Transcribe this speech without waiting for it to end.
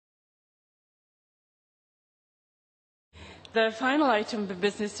The final item of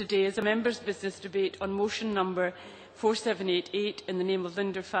business today is a members' business debate on motion number 4788 in the name of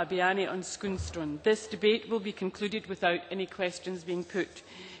Linda Fabiani on Sconestone. This debate will be concluded without any questions being put.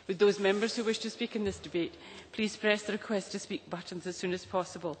 Would those members who wish to speak in this debate please press the request to speak buttons as soon as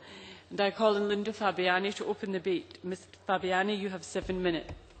possible. And I call on Linda Fabiani to open the debate. Ms Fabiani, you have 7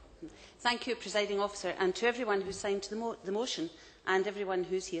 minutes. Thank you, Presiding Officer, and to everyone who signed the motion and everyone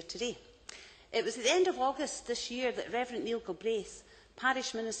who is here today. It was at the end of August this year that Reverend Neil Galbraith,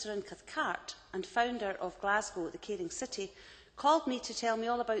 Parish Minister in Cathcart and founder of Glasgow, the Caring City, called me to tell me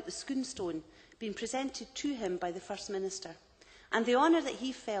all about the Sconestone being presented to him by the First Minister, and the honour that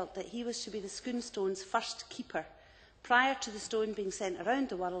he felt that he was to be the Sconestone's first keeper, prior to the stone being sent around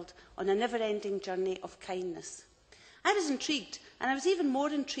the world on a never-ending journey of kindness. I was intrigued, and I was even more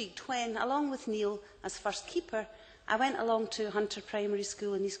intrigued when, along with Neil as first keeper, I went along to Hunter Primary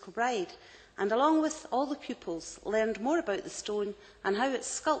School in East Kilbride, and along with all the pupils learned more about the stone and how its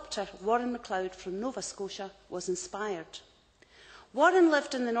sculptor, Warren MacLeod from Nova Scotia, was inspired. Warren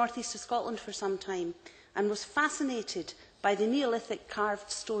lived in the northeast of Scotland for some time and was fascinated by the Neolithic carved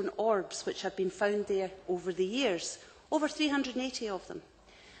stone orbs which have been found there over the years, over 380 of them.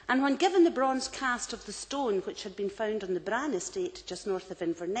 And when given the bronze cast of the stone which had been found on the Bran estate just north of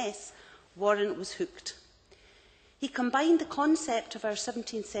Inverness, Warren was hooked. He combined the concept of our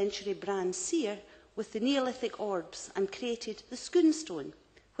 17th century Bran seer with the Neolithic orbs and created the Sconestone,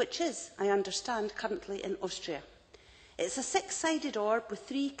 which is, I understand, currently in Austria. It's a 6-sided orb with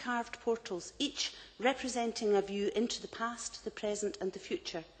 3 carved portals, each representing a view into the past, the present and the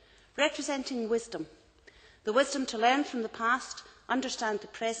future, representing wisdom. The wisdom to learn from the past, understand the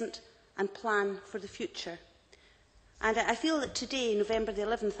present and plan for the future. And I feel that today, November the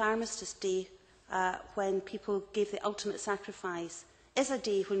 11th, Armistice Day, when people gave the ultimate sacrifice, is a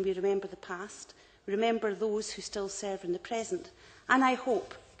day when we remember the past, remember those who still serve in the present, and I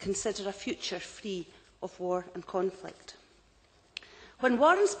hope consider a future free of war and conflict. When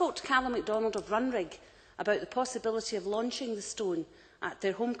Warren spoke to Callum MacDonald of Runrig about the possibility of launching the stone at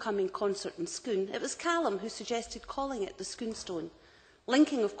their homecoming concert in Scone, it was Callum who suggested calling it the Sconestone,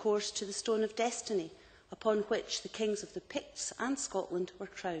 linking, of course, to the Stone of Destiny, upon which the kings of the Picts and Scotland were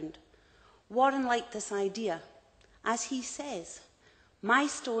crowned. Warren liked this idea. As he says, "My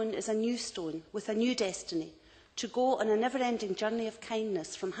stone is a new stone with a new destiny, to go on a never-ending journey of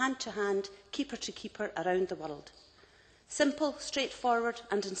kindness from hand to hand, keeper to keeper around the world." Simple, straightforward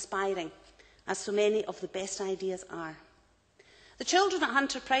and inspiring, as so many of the best ideas are. The children at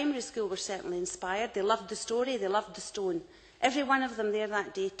Hunter Primary School were certainly inspired. They loved the story, they loved the stone. Every one of them there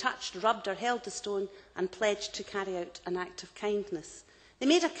that day touched, rubbed or held the stone and pledged to carry out an act of kindness. They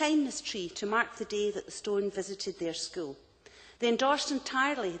made a kindness tree to mark the day that the stone visited their school. They endorsed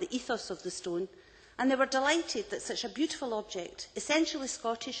entirely the ethos of the stone, and they were delighted that such a beautiful object, essentially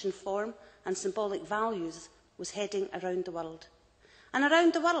Scottish in form and symbolic values, was heading around the world. And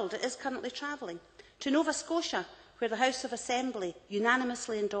around the world it is currently travelling. To Nova Scotia, where the House of Assembly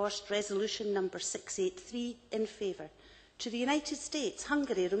unanimously endorsed resolution number 683 in favour. To the United States,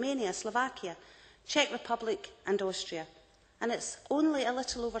 Hungary, Romania, Slovakia, Czech Republic and Austria. And it's only a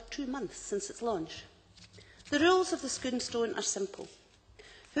little over 2 months since its launch. The rules of the Sconestone are simple.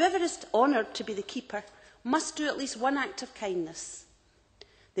 Whoever is honoured to be the keeper must do at least one act of kindness.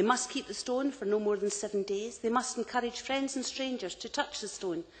 They must keep the stone for no more than 7 days. They must encourage friends and strangers to touch the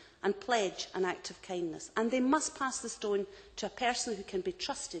stone and pledge an act of kindness. And they must pass the stone to a person who can be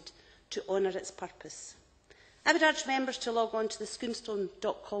trusted to honour its purpose. I would urge members to log on to the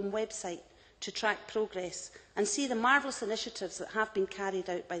sconestone.com website to track progress and see the marvellous initiatives that have been carried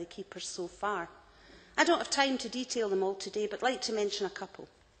out by the keepers so far. I don't have time to detail them all today, but I'd like to mention a couple.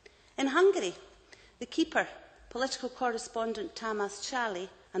 In Hungary, the keeper, political correspondent Tamás Csály,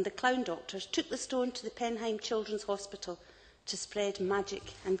 and the clown doctors took the stone to the Penheim Children's Hospital to spread magic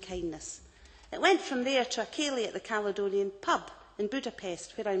and kindness. It went from there to a ceilidh at the Caledonian pub in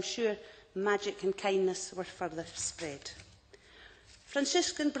Budapest, where I'm sure magic and kindness were further spread.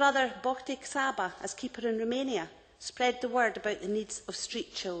 Franciscan brother Bogdan Saba, as keeper in Romania, spread the word about the needs of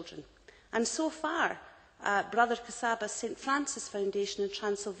street children. And so far, Brother Casaba's St Francis Foundation in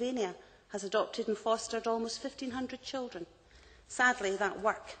Transylvania has adopted and fostered almost 1,500 children. Sadly, that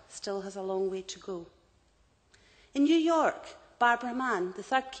work still has a long way to go. In New York, Barbara Mann, the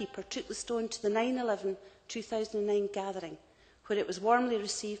third keeper, took the stone to the 9/11/2009 gathering, where it was warmly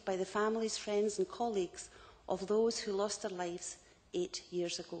received by the families, friends and colleagues of those who lost their lives 8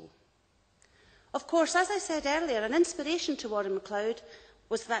 years ago. Of course, as I said earlier, an inspiration to Warren MacLeod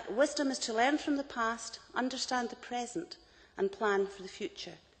was that wisdom is to learn from the past, understand the present and plan for the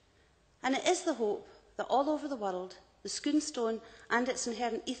future. And it is the hope that all over the world, the Sconestone and its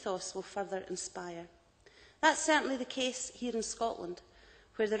inherent ethos will further inspire. That's certainly the case here in Scotland,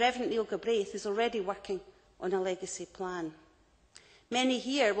 where the Reverend Neil Galbraith is already working on a legacy plan. Many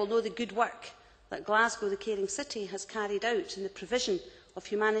here will know the good work that Glasgow, the caring city, has carried out in the provision of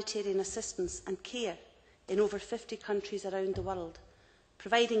humanitarian assistance and care in over 50 countries around the world,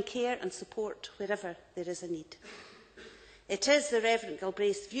 providing care and support wherever there is a need. It is the Reverend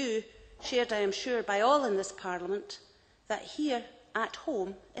Galbraith's view, shared I am sure by all in this Parliament, that here at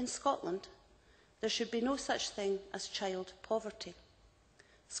home in Scotland there should be no such thing as child poverty.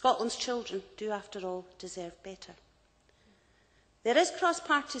 Scotland's children do, after all, deserve better. There is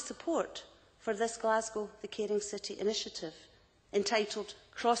cross-party support for this Glasgow the Caring City initiative, entitled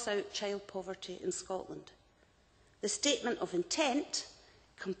Cross Out Child Poverty in Scotland. The statement of intent,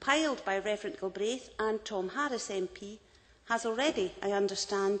 compiled by Reverend Galbraith and Tom Harris MP, has already, I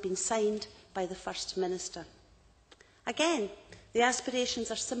understand, been signed by the First Minister. Again, the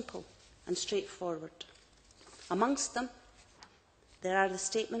aspirations are simple and straightforward. Amongst them, there are the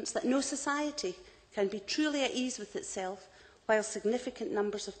statements that no society can be truly at ease with itself while significant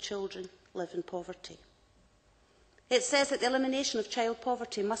numbers of children live in poverty. It says that the elimination of child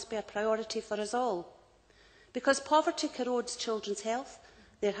poverty must be a priority for us all, because poverty corrodes children's health,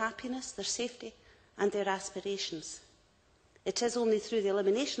 their happiness, their safety and their aspirations. It is only through the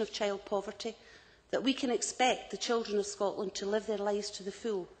elimination of child poverty that we can expect the children of Scotland to live their lives to the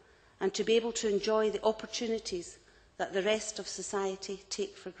full and to be able to enjoy the opportunities that the rest of society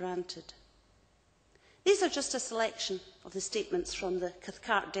take for granted. These are just a selection of the statements from the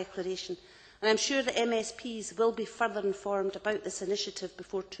Cathcart Declaration, and I am sure that MSPs will be further informed about this initiative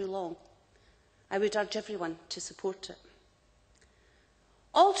before too long. I would urge everyone to support it.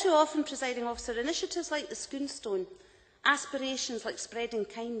 All too often, Presiding Officer, initiatives like the Sconestone, aspirations like spreading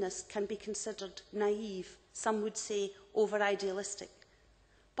kindness, can be considered naive, some would say over-idealistic.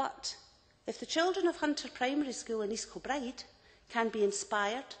 But if the children of Hunter Primary School in East Kilbride can be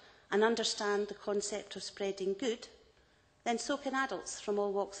inspired and understand the concept of spreading good, then so can adults from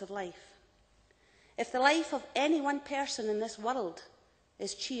all walks of life. If the life of any one person in this world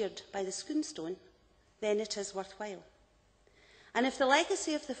is cheered by the Sconestone, then it is worthwhile. And if the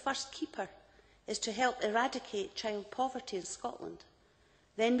legacy of the first keeper is to help eradicate child poverty in Scotland,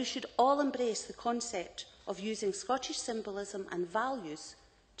 then we should all embrace the concept of using Scottish symbolism and values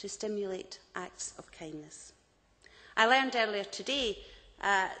to stimulate acts of kindness. I learned earlier today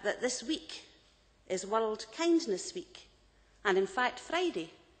that this week is World Kindness Week, and in fact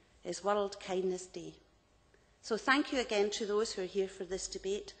Friday is World Kindness Day. So thank you again to those who are here for this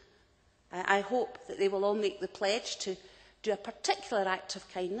debate. I hope that they will all make the pledge to do a particular act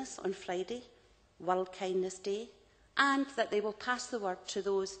of kindness on Friday, World Kindness Day, and that they will pass the word to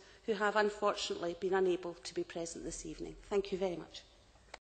those who have unfortunately been unable to be present this evening. Thank you very much.